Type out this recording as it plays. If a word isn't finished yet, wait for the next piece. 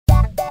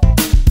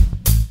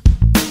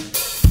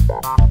Hey,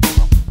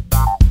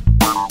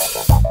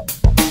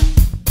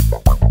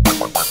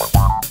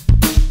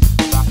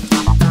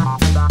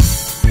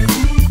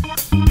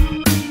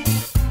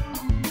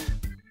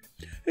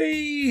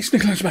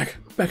 Sneekylinux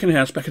back in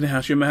the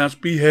house, you're in my house,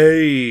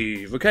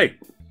 behave. Okay,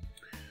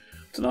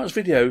 tonight's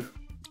video,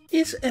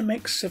 is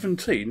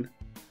MX17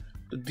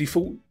 the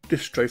default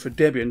distro for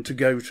Debian to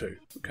go to?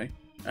 Okay,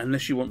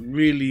 unless you want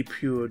really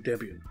pure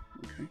Debian.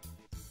 Okay,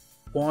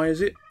 why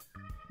is it?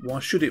 Why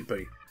should it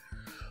be?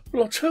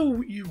 Well, I'll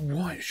tell you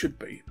why it should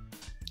be.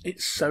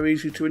 It's so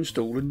easy to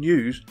install and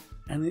use,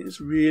 and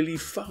it's really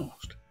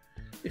fast.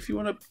 If you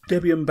want a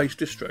Debian-based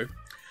distro,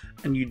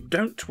 and you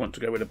don't want to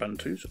go with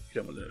Ubuntu, so you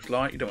don't want Linux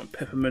Lite, you don't want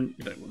Peppermint,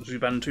 you don't want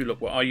Ubuntu,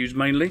 look what I use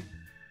mainly,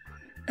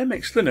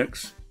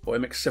 MX-Linux, or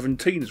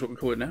MX-17 is what we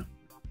call it now,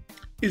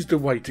 is the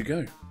way to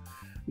go.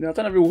 Now, I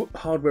don't have real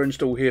hardware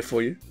installed here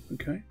for you,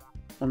 okay,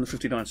 on the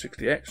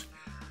 5960X.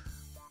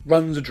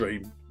 Runs a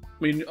dream.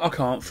 I mean, I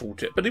can't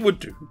fault it, but it would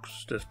do,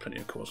 because there's plenty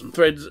of cores and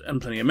threads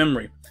and plenty of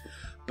memory.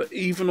 But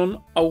even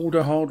on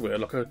older hardware,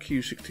 like a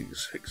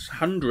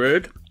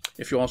Q6600,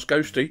 if you ask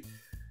Ghosty,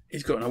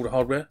 he's got an older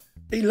hardware,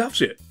 he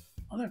loves it.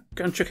 I know,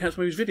 go and check out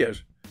some of his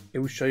videos. He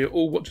will show you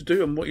all what to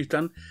do and what he's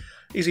done.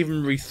 He's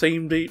even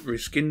rethemed it,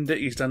 reskinned it,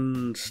 he's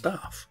done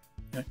stuff.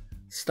 You know,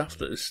 stuff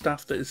that is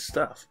stuff that is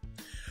stuff.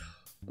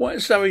 Why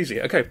it's so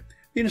easy? Okay,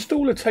 the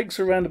installer takes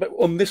around about,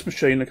 on this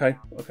machine,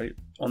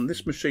 on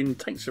this machine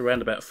takes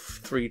around about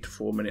 3 to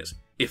 4 minutes,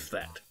 if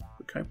that.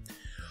 Okay,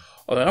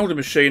 on an older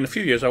machine, a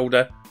few years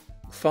older,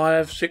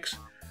 5, 6,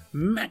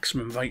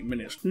 maximum of 8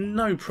 minutes,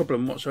 no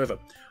problem whatsoever.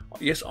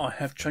 Yes, I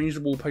have changed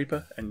the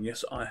wallpaper, and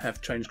yes, I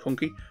have changed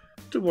Conky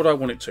to what I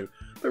want it to.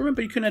 But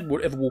remember, you can add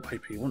whatever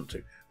wallpaper you want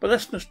to. But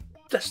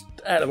that's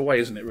out of the way,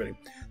 isn't it, really?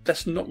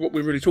 That's not what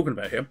we're really talking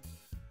about here.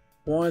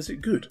 Why is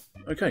it good?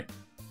 Okay,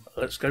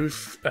 let's go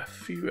with a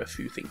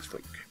few things for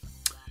you.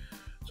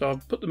 So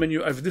I've put the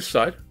menu over this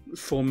side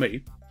for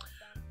me,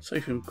 so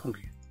you can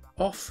Conky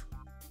off,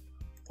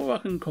 or I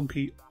can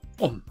Conky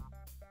on.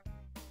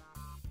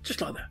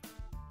 Just like that.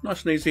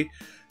 Nice and easy.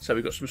 So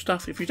we've got some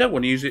stuff. If you don't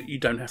want to use it, you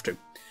don't have to.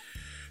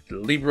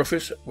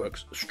 LibreOffice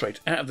works straight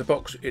out of the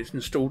box. It's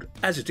installed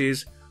as it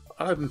is.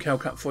 I'll open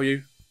Calc up for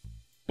you.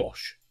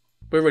 Bosh.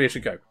 We're ready to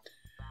go.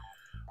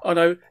 I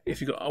know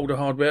if you've got older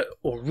hardware,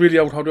 or really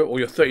old hardware, or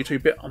you're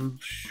 32-bit, I'm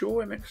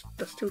sure MX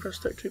still does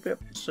 32-bit,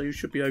 so you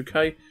should be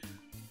okay.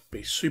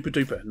 Be super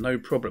duper, no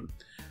problem.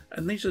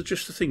 And these are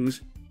just the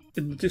things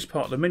in this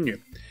part of the menu.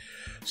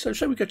 So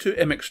we go to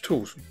MX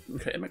Tools.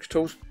 Okay, MX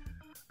Tools,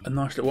 a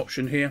nice little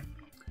option here.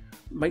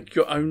 Make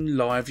your own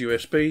live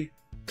USB.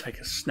 Take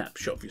a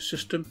snapshot of your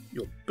system,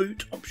 your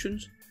boot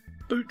options,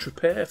 boot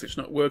repair if it's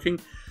not working.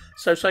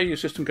 So say your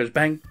system goes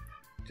bang,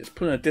 just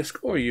put in a disk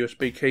or a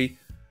USB key,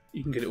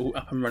 you can get it all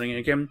up and running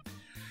again.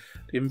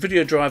 The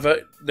Nvidia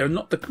Driver, they're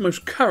not the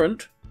most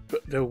current,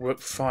 but they'll work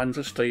fine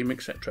for Steam,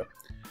 etc.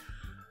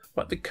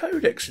 But the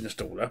codecs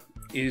installer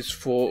is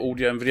for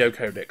audio and video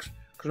codecs.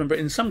 Because remember,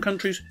 in some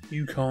countries,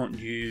 you can't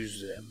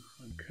use them,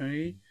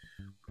 okay?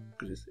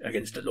 Because it's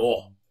against the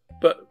law.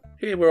 But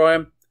here where I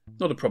am,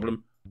 not a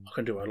problem. I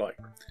can do what I like.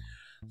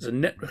 There's a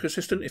network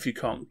assistant if you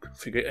can't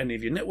configure any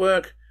of your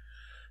network.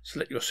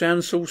 Select your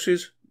sound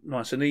sources,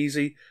 nice and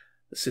easy.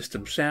 The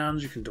system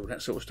sounds, you can do all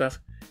that sort of stuff.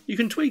 You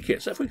can tweak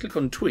it. So if we click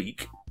on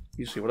tweak,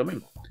 you see what I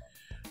mean.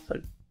 So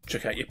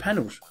check out your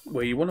panels,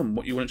 where you want them,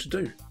 what you want it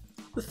to do.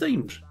 The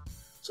themes.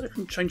 So you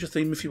can change a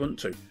theme if you want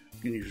to.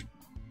 You can use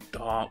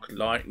dark,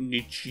 light,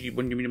 niche,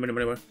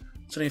 whatever.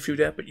 It's only a few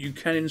there, but you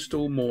can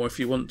install more if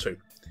you want to.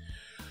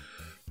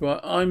 Right,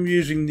 I'm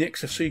using the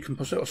XFC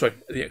compositor,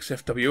 the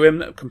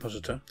XFWM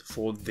compositor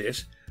for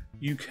this.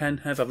 You can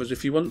have others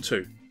if you want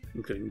to,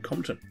 including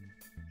Compton,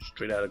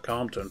 straight out of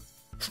Compton.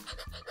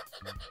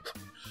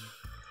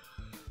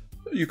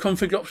 Your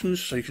config options,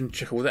 so you can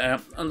check all that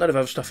out, and a lot of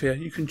other stuff here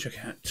you can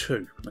check out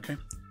too. Okay,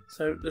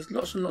 so there's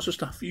lots and lots of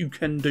stuff you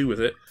can do with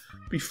it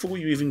before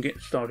you even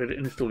get started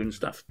installing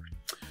stuff.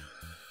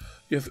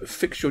 You have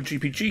fixed your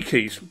GPG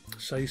keys.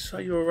 So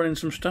say you're running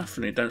some stuff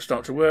and it don't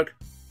start to work.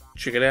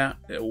 Check it out,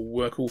 it'll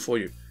work all for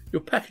you. Your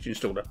package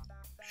installer.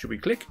 Should we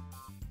click?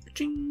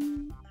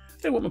 Ching!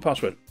 They want my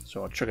password,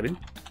 so I'll chuck it in.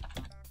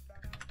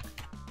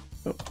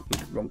 Oh,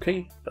 wrong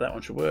key, but that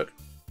one should work.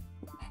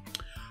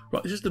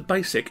 Right, this is the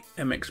basic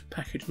MX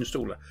package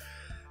installer.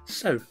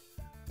 So,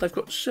 they've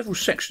got several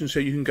sections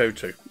here you can go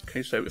to.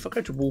 Okay, so if I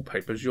go to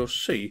wallpapers, you'll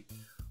see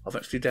I've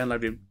actually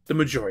downloaded the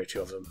majority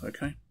of them.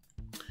 Okay,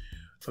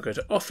 if I go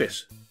to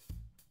Office,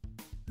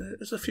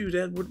 there's a few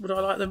there. Would I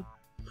like them?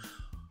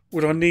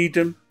 Would I need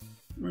them?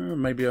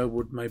 Maybe I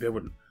would, maybe I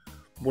wouldn't.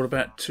 What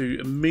about to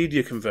a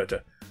media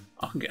converter?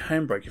 I can get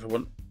Handbrake if I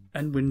want,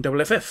 and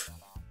WinFF.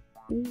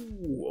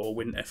 Ooh, or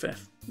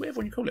WinFF,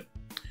 whatever you call it.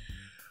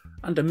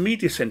 Under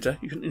Media Center,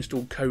 you can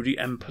install Kodi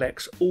and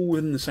Plex all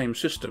within the same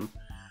system.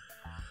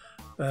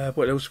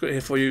 What else got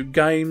here for you?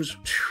 Games,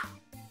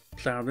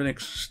 Cloud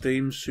Linux,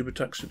 Steam,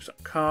 SuperTux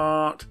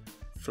Cart,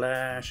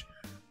 Flash,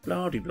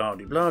 blah de blah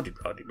de blah de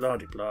blah de blah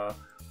de blah.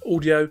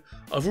 Audio,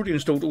 I've already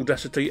installed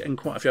Audacity and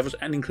quite a few others,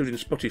 and including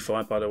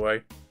Spotify, by the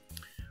way.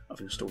 I've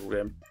installed all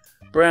them.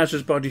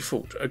 Browsers by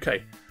default.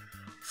 Okay.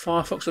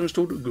 Firefox I've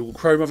installed, Google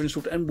Chrome I've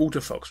installed, and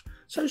Waterfox.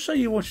 So say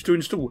you wanted to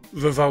install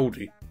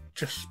Vivaldi,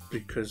 just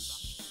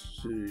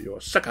because you're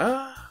a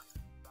sucker,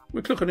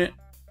 we click on it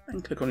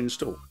and click on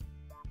install.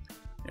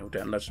 It'll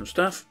download some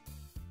stuff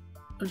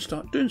and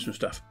start doing some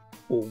stuff.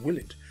 Or will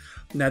it?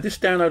 Now this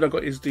download I've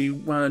got is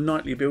one of the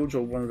nightly builds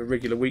or one of the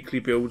regular weekly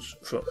builds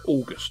for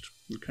August.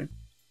 Okay.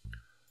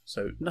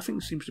 So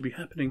nothing seems to be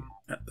happening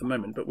at the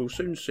moment, but we'll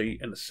soon see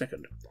in a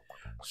second.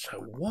 So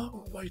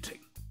while we're waiting,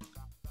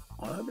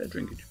 I'll have a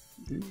drinking.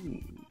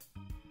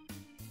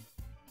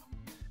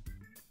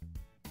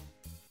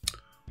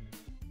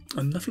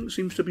 And nothing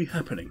seems to be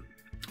happening.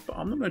 But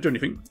I'm not going to do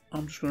anything.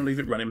 I'm just going to leave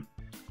it running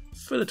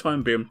for the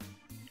time being,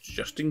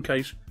 just in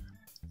case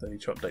they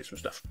need to update some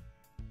stuff.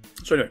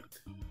 So anyway,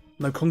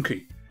 no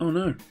Conky. Oh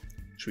no.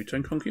 Should we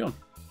turn Conky on?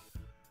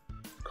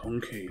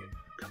 Conky,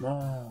 come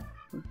on.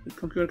 Is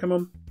Conky going to come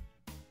on?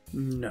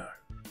 No.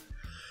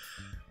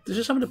 This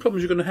is some of the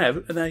problems you're going to have,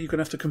 and now you're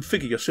going to have to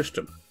configure your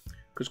system.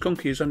 Because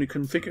Conky is only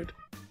configured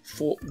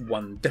for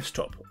one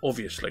desktop,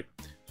 obviously.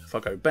 So if I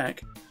go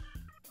back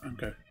and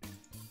go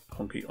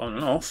Conky on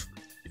and off,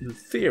 in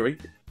theory,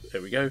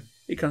 there we go,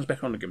 it comes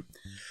back on again.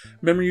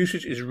 Memory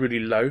usage is really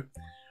low.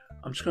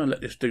 I'm just going to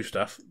let this do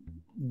stuff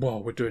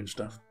while we're doing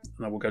stuff,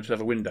 and I will go to the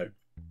other window.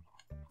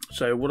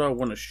 So what I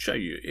want to show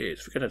you is,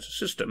 if we go down to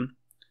System,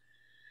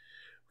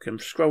 we can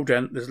scroll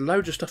down. There's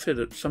loads of stuff here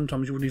that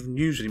sometimes you wouldn't even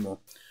use anymore,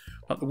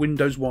 like the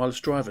Windows wireless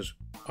drivers.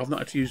 I've not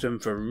had to use them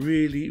for a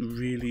really,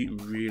 really,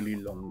 really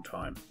long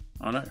time.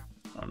 I know,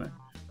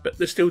 but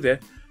they're still there,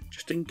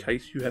 just in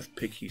case you have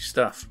picky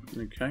stuff.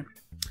 Okay.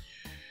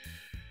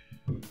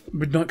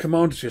 Midnight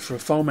Commanders here for a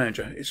file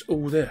manager. It's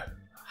all there.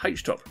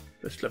 HTOP.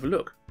 Let's have a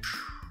look.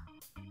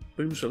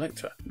 Boom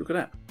selector. Look at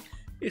that.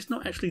 It's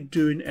not actually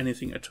doing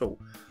anything at all.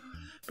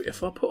 But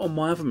if I put on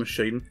my other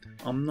machine,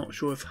 I'm not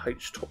sure if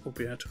HTOP will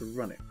be able to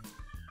run it.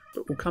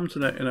 But we'll come to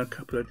that in a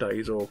couple of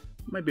days or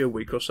maybe a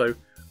week or so, and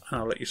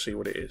I'll let you see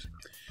what it is.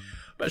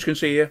 But as you can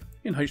see here,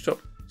 in HTOP,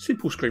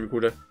 simple screen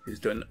recorder is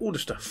doing all the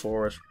stuff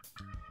for us.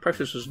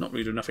 Processor's not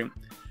really doing nothing.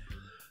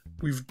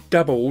 We've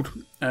doubled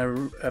our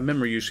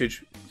memory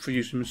usage for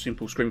using a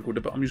simple screen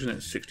recorder, but I'm using it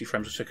at 60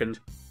 frames a second.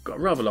 Got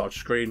a rather large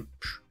screen.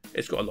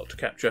 It's got a lot to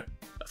capture.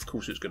 Of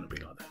course it's going to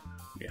be like that.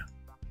 Yeah,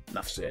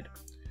 enough said.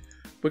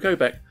 We'll go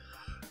back.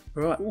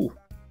 Right, ooh,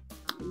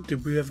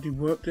 did we have any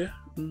work there?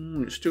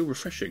 It's still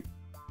refreshing.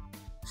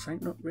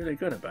 Something not really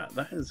good about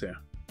that, is there?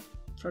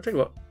 So I'll tell you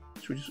what,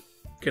 should we just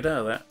get out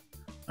of that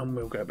and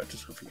we'll go back to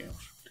something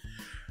else.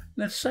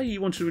 Now say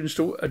you wanted to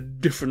install a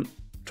different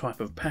type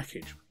of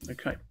package.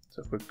 Okay,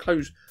 so if we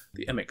close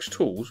the MX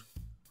Tools,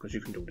 because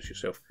you can do this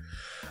yourself.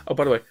 Oh,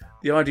 by the way,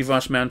 the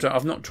iDevice mounter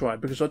I've not tried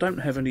because I don't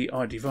have any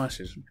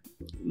iDevices,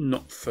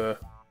 not for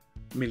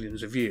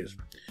millions of years.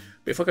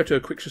 But if I go to a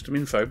quick system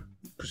info,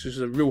 because this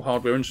is a real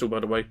hardware install by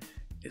the way,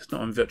 it's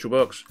not on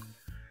VirtualBox,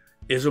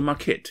 it's on my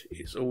kit,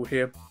 it's all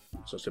here,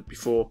 as I said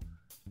before,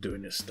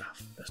 doing this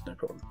stuff, that's no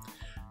problem.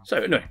 So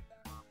anyway,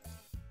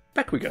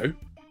 back we go,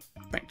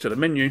 back to the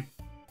menu,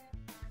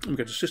 and we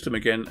go to system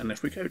again, and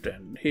if we go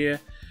down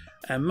here,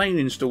 our main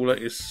installer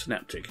is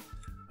Synaptic,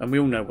 and we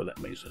all know what that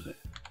means, doesn't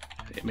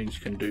it? It means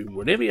you can do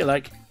whatever you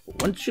like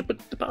once you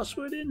put the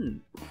password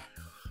in.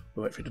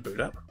 We'll wait for it to boot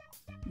up.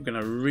 We're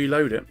going to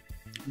reload it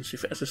and see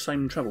if it has the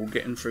same trouble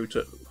getting through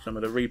to some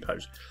of the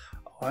repos.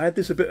 I had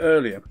this a bit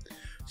earlier,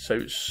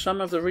 so some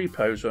of the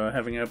repos are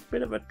having a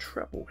bit of a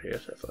trouble here.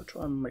 So if I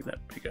try and make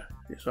that bigger,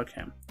 yes I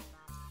can.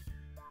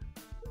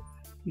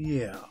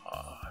 Yeah,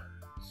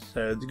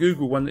 so the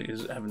Google one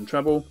is having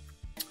trouble.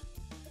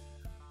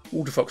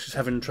 Waterfox is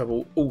having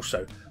trouble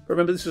also. But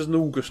remember, this is an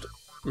August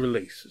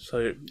release,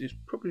 so it's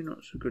probably not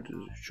so good as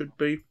it should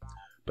be.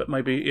 But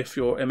maybe if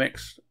you're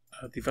MX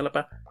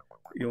developer,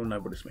 you'll know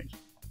what this means.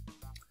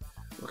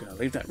 We're going to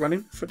leave that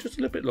running for just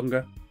a little bit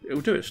longer.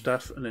 It'll do its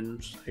stuff and then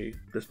say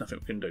there's nothing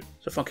we can do.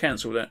 So if I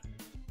cancel that,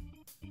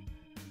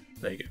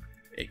 there you go.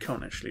 It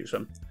can't actually use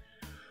them.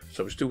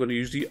 So we're still going to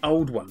use the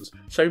old ones.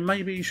 So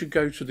maybe you should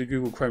go to the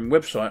Google Chrome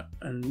website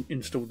and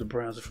install the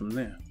browser from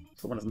there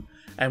for one of them,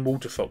 and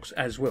Waterfox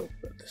as well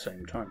at the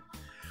same time.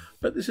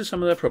 But this is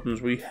some of the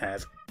problems we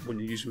have when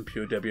you're using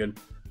pure Debian,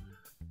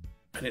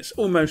 and it's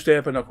almost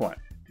there but not quite.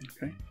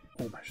 Okay,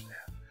 almost there.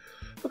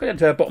 Look down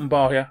to our bottom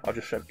bar here. I'll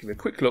just give you a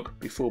quick look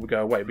before we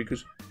go away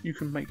because you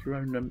can make your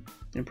own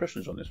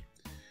impressions on this.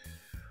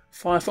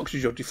 Firefox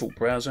is your default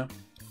browser.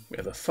 We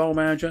have a file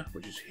manager,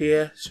 which is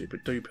here, super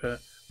duper,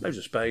 loads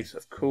of space,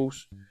 of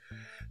course.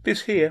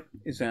 This here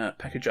is our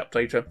package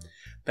updater.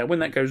 Now when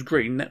that goes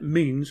green, that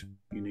means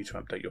you need to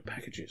update your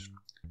packages.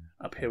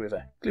 Up here with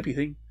that clippy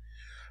thing.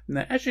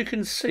 Now as you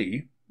can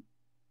see,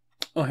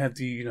 I have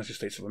the United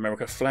States of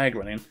America flag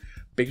running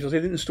because I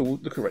didn't install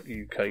the correct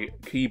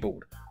UK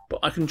keyboard. But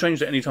I can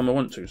change that anytime I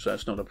want to, so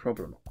that's not a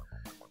problem.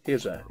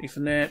 Here's our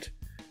Ethernet,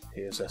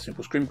 here's our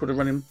simple screen recorder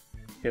running,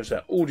 here's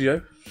our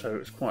audio, so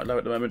it's quite low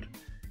at the moment.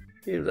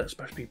 Here's that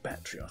supposed to be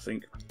battery, I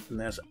think, and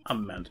there's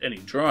unmount any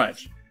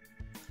drives.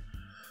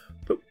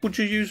 But would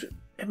you use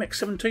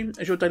MX17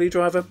 as your daily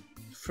driver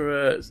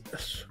for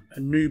a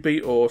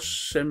newbie or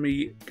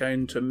semi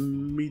going to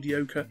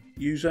mediocre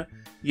user,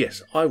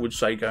 yes, I would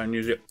say go and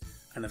use it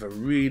and have a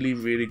really,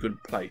 really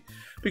good play,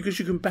 because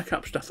you can back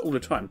up stuff all the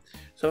time.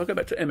 So if I go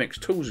back to MX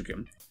Tools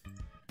again,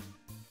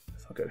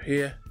 if I go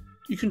here,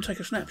 you can take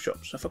a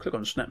snapshot. So if I click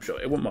on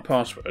snapshot, it wants my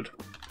password.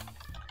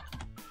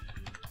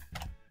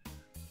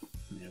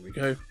 There we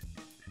go.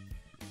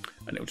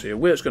 And it will tell you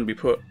where it's going to be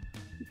put,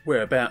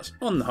 whereabouts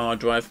on the hard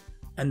drive,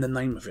 and the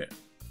name of it.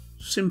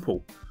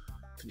 Simple.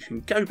 Then you can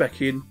go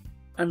back in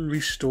and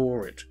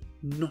restore it.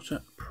 Not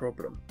a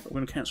problem. But we're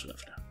going to cancel that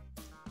for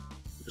now,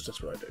 because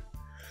that's what I do.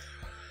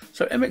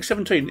 So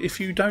MX17, if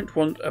you don't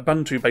want a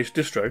Ubuntu-based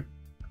distro,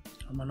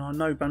 I mean, I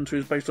know Ubuntu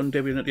is based on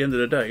Debian at the end of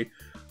the day,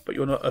 but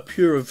you're not a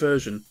purer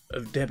version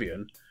of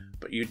Debian,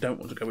 but you don't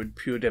want to go with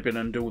pure Debian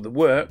and do all the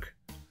work,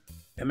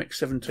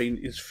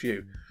 MX17 is for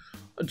you.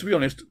 And to be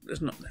honest,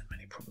 there's not that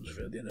many problems with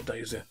it at the end of the day,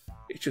 is there?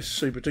 It's just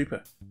super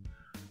duper.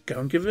 Go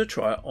and give it a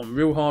try on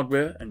real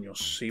hardware and you'll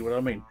see what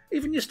I mean.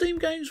 Even your Steam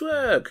games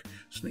work.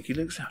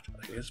 Sneekylinux out.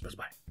 Bye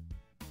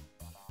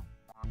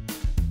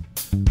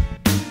bye.